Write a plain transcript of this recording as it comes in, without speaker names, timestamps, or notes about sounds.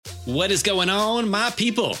What is going on, my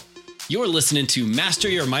people? You're listening to Master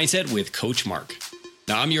Your Mindset with Coach Mark.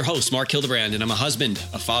 Now, I'm your host, Mark Hildebrand, and I'm a husband,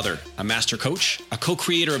 a father, a master coach, a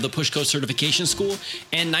co-creator of the Push Coach Certification School,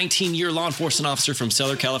 and 19-year law enforcement officer from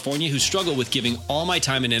Southern California who struggle with giving all my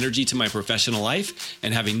time and energy to my professional life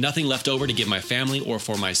and having nothing left over to give my family or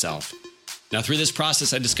for myself. Now, through this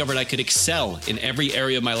process, I discovered I could excel in every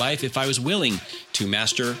area of my life if I was willing to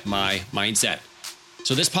master my mindset.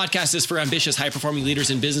 So this podcast is for ambitious, high-performing leaders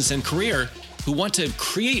in business and career who want to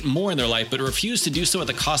create more in their life, but refuse to do so at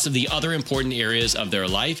the cost of the other important areas of their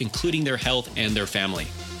life, including their health and their family.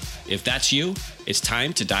 If that's you, it's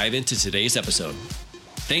time to dive into today's episode.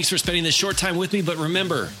 Thanks for spending this short time with me, but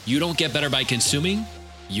remember, you don't get better by consuming,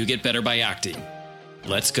 you get better by acting.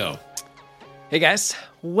 Let's go. Hey guys,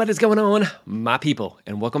 what is going on, my people?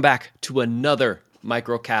 And welcome back to another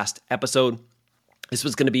Microcast episode. This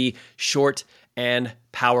was going to be short and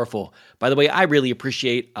powerful. By the way, I really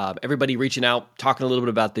appreciate everybody reaching out, talking a little bit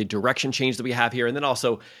about the direction change that we have here, and then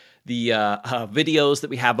also the videos that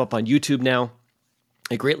we have up on YouTube now.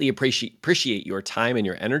 I greatly appreciate your time and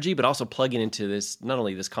your energy, but also plugging into this, not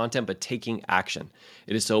only this content, but taking action.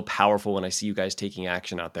 It is so powerful when I see you guys taking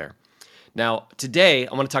action out there. Now, today,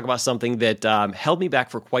 I want to talk about something that held me back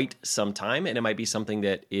for quite some time, and it might be something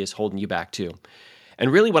that is holding you back too. And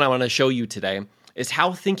really what I want to show you today is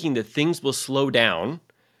how thinking that things will slow down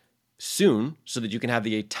soon so that you can have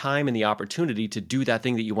the time and the opportunity to do that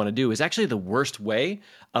thing that you want to do is actually the worst way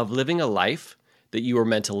of living a life that you were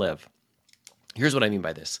meant to live. Here's what I mean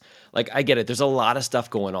by this. I get it. There's a lot of stuff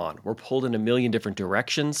going on. We're pulled in a million different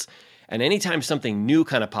directions. And anytime something new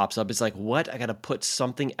kind of pops up, it's like, what? I got to put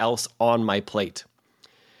something else on my plate.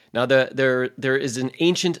 Now, there is an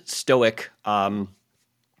ancient Stoic.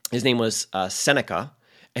 His name was Seneca.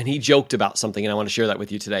 And he joked about something, and I want to share that with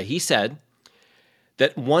you today. He said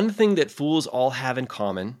that one thing that fools all have in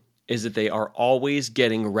common is that they are always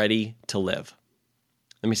getting ready to live.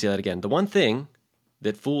 Let me say that again. The one thing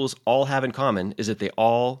that fools all have in common is that they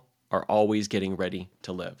all are always getting ready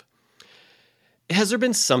to live. Has there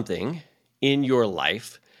been something in your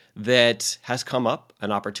life that has come up,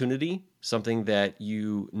 an opportunity, something that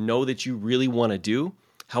you know that you really want to do?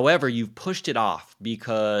 However, you've pushed it off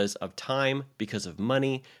because of time, because of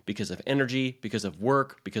money, because of energy, because of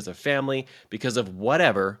work, because of family, because of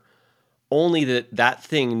whatever, only that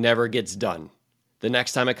thing never gets done. The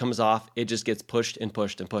next time it comes off, it just gets pushed and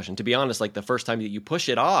pushed and pushed. And to be honest, the first time that you push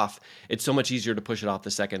it off, it's so much easier to push it off the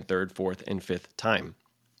second, third, fourth, and fifth time.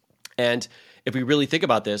 And if we really think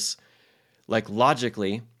about this,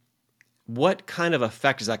 logically, what kind of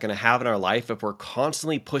effect is that going to have in our life if we're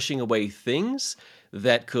constantly pushing away things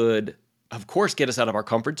that could, of course, get us out of our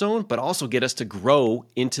comfort zone, but also get us to grow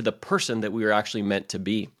into the person that we were actually meant to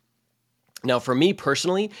be? Now, for me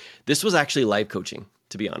personally, this was actually life coaching,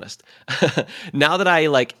 to be honest. Now that I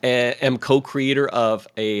am co-creator of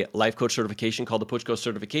a life coach certification called the Push Coach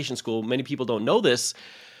Certification School, many people don't know this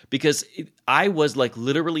because I was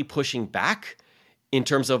literally pushing back in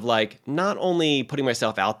terms of not only putting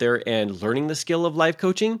myself out there and learning the skill of life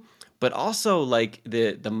coaching, but also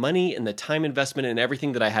the money and the time investment and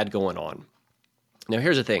everything that I had going on. Now,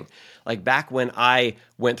 here's the thing. Back when I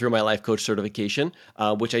went through my life coach certification,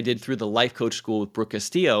 which I did through the life coach school with Brooke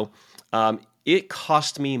Castillo, it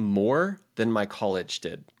cost me more than my college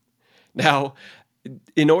did. Now,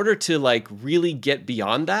 in order to really get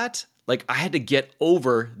beyond that, I had to get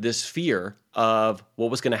over this fear of what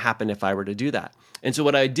was going to happen if I were to do that. And so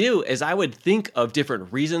what I do is I would think of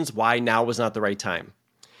different reasons why now was not the right time.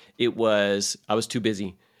 I was too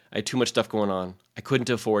busy. I had too much stuff going on. I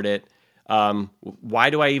couldn't afford it.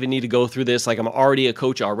 Why do I even need to go through this? I'm already a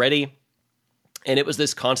coach already. And it was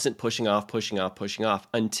this constant pushing off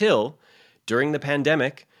until during the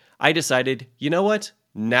pandemic, I decided, you know what?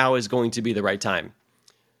 Now is going to be the right time.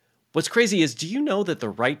 What's crazy is, do you know that the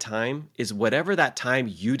right time is whatever that time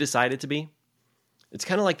you decide it to be? It's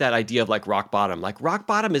kind of like that idea of rock bottom. Rock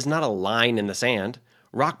bottom is not a line in the sand.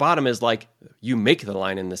 Rock bottom is you make the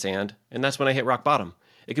line in the sand, and that's when I hit rock bottom.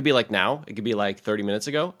 It could be now, it could be 30 minutes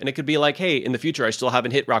ago, and it could be hey, in the future, I still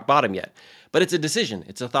haven't hit rock bottom yet. But it's a decision,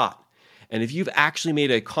 it's a thought. And if you've actually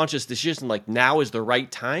made a conscious decision now is the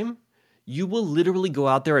right time, you will literally go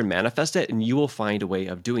out there and manifest it, and you will find a way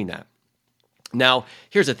of doing that. Now,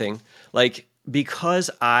 here's the thing, because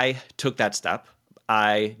I took that step,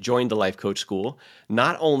 I joined the Life Coach School.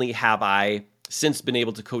 Not only have I since been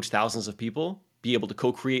able to coach thousands of people, be able to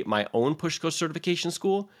co-create my own Push Coach Certification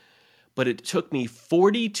School, but it took me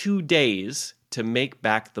 42 days to make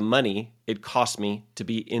back the money it cost me to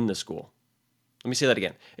be in the school. Let me say that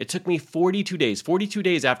again. It took me 42 days. 42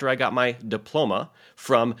 days after I got my diploma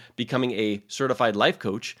from becoming a certified life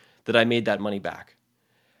coach, that I made that money back.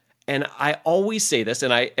 And I always say this,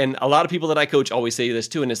 and a lot of people that I coach always say this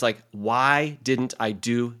too, and it's like, why didn't I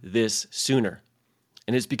do this sooner?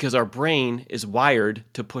 And it's because our brain is wired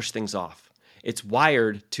to push things off. It's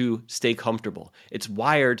wired to stay comfortable. It's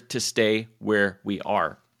wired to stay where we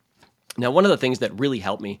are. Now, one of the things that really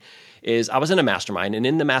helped me is I was in a mastermind, and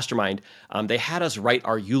in the mastermind, they had us write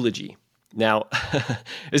our eulogy. Now,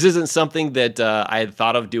 this isn't something that I had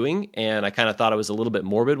thought of doing, and I kind of thought it was a little bit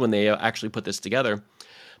morbid when they actually put this together.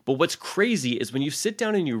 But what's crazy is when you sit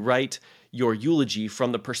down and you write your eulogy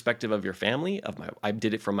from the perspective of your family, I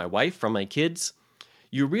did it from my wife, from my kids,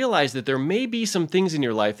 you realize that there may be some things in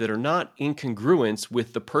your life that are not in congruence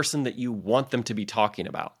with the person that you want them to be talking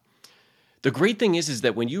about. The great thing is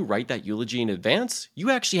that when you write that eulogy in advance, you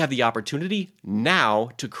actually have the opportunity now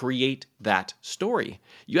to create that story.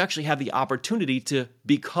 You actually have the opportunity to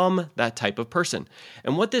become that type of person.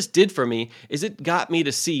 And what this did for me is it got me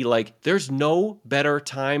to see, like, there's no better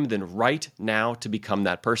time than right now to become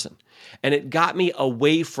that person. And it got me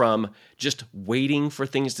away from just waiting for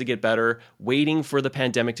things to get better, waiting for the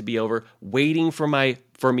pandemic to be over, waiting for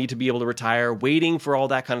me to be able to retire, waiting for all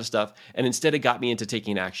that kind of stuff. And instead it got me into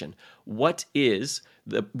taking action. What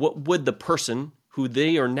would the person who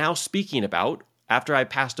they are now speaking about after I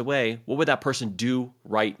passed away, what would that person do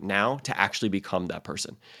right now to actually become that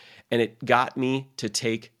person? And it got me to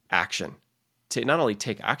take action. To not only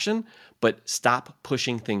take action, but stop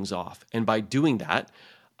pushing things off. And by doing that,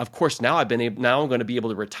 of course, now I'm going to be able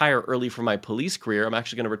to retire early from my police career. I'm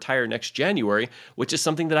actually going to retire next January, which is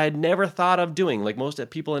something that I had never thought of doing. Like most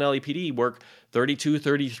people in LAPD work 32,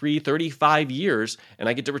 33, 35 years, and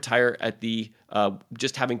I get to retire at the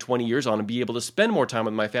just having 20 years on and be able to spend more time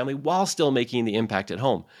with my family while still making the impact at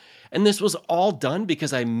home. And this was all done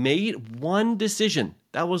because I made one decision.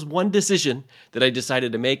 That was one decision that I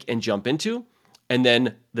decided to make and jump into. And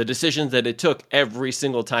then the decisions that it took every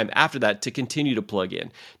single time after that to continue to plug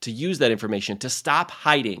in, to use that information, to stop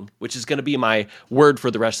hiding, which is going to be my word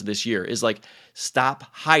for the rest of this year, is like stop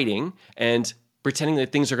hiding and pretending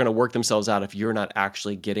that things are going to work themselves out if you're not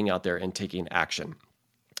actually getting out there and taking action.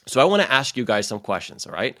 So I want to ask you guys some questions,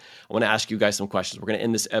 all right? I want to ask you guys some questions. We're going to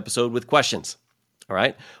end this episode with questions, all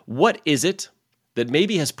right? What is it that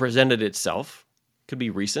maybe has presented itself, could be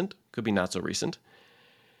recent, could be not so recent,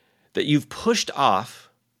 that you've pushed off,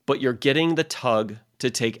 but you're getting the tug to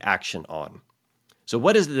take action on? So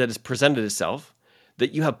what is it that has presented itself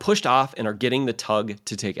that you have pushed off and are getting the tug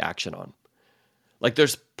to take action on? Like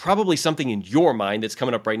there's probably something in your mind that's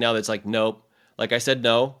coming up right now that's like, nope, like I said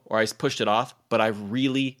no, or I pushed it off, but I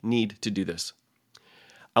really need to do this.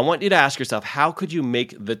 I want you to ask yourself, how could you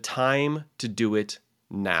make the time to do it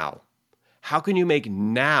now? How can you make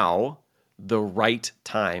now the right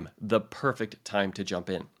time, the perfect time to jump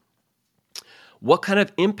in? What kind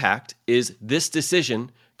of impact is this decision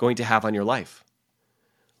going to have on your life?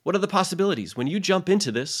 What are the possibilities? When you jump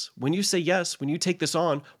into this, when you say yes, when you take this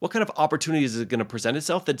on, what kind of opportunities is it going to present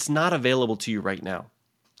itself that's not available to you right now?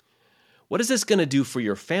 What is this going to do for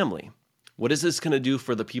your family? What is this going to do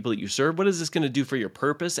for the people that you serve? What is this going to do for your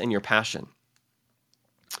purpose and your passion?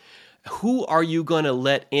 Who are you going to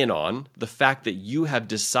let in on the fact that you have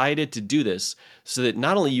decided to do this so that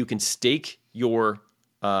not only you can stake your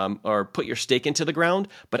or put your stake into the ground,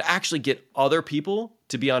 but actually get other people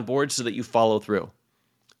to be on board so that you follow through?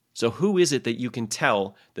 So who is it that you can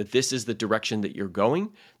tell that this is the direction that you're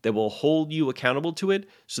going, that will hold you accountable to it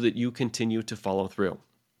so that you continue to follow through?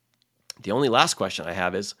 The only last question I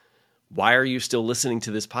have is, why are you still listening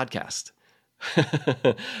to this podcast?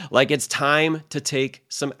 Like, it's time to take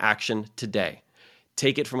some action today.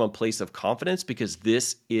 Take it from a place of confidence because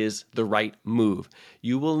this is the right move.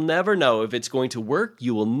 You will never know if it's going to work.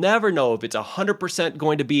 You will never know if it's 100%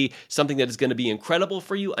 going to be something that is going to be incredible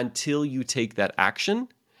for you until you take that action.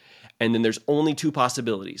 And then there's only two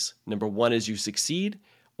possibilities. Number one is you succeed,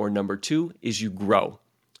 or number two is you grow.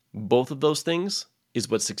 Both of those things is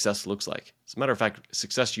what success looks like. As a matter of fact,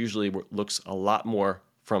 success usually looks a lot more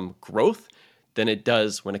from growth than it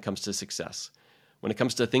does when it comes to success. When it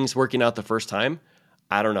comes to things working out the first time,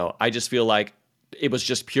 I don't know. I just feel like it was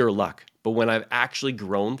just pure luck. But when I've actually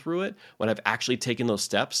grown through it, when I've actually taken those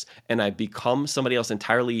steps and I've become somebody else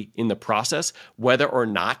entirely in the process, whether or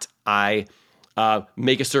not I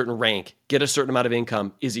make a certain rank, get a certain amount of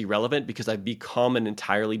income is irrelevant because I've become an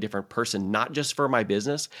entirely different person, not just for my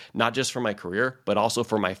business, not just for my career, but also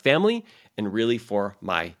for my family and really for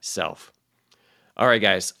myself. All right,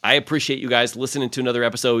 guys, I appreciate you guys listening to another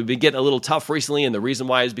episode. We've been getting a little tough recently, and the reason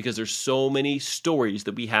why is because there's so many stories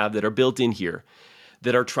that we have that are built in here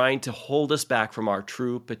that are trying to hold us back from our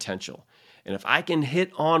true potential. And if I can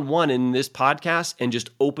hit on one in this podcast and just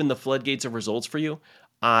open the floodgates of results for you,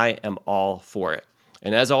 I am all for it.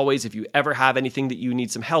 And as always, if you ever have anything that you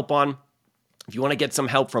need some help on, if you want to get some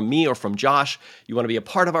help from me or from Josh, you want to be a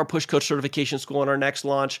part of our Push Coach Certification School on our next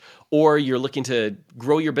launch, or you're looking to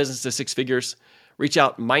grow your business to 6 figures, reach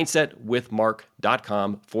out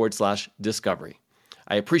mindsetwithmark.com/discovery.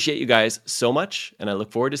 I appreciate you guys so much, and I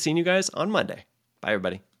look forward to seeing you guys on Monday. Bye,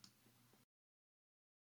 everybody.